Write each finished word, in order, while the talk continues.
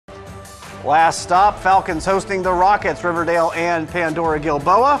Last stop, Falcons hosting the Rockets, Riverdale and Pandora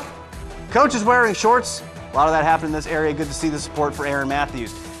Gilboa. Coach is wearing shorts. A lot of that happened in this area. Good to see the support for Aaron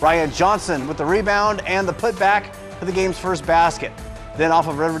Matthews. Ryan Johnson with the rebound and the putback for the game's first basket. Then off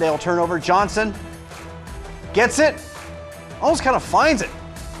of Riverdale turnover, Johnson gets it, almost kind of finds it.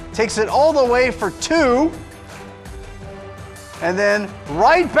 Takes it all the way for two. And then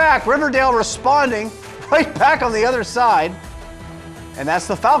right back, Riverdale responding, right back on the other side. And that's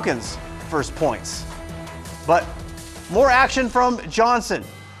the Falcons' first points. But more action from Johnson.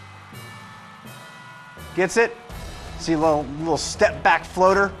 Gets it. See a little step back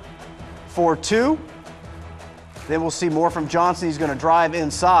floater for two. Then we'll see more from Johnson. He's going to drive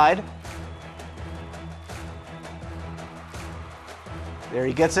inside. There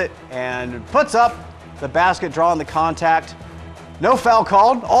he gets it and puts up the basket, drawing the contact. No foul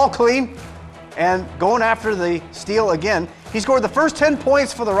called, all clean. And going after the steal again. He scored the first 10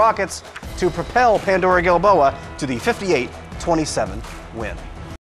 points for the Rockets to propel Pandora Gilboa to the 58-27 win.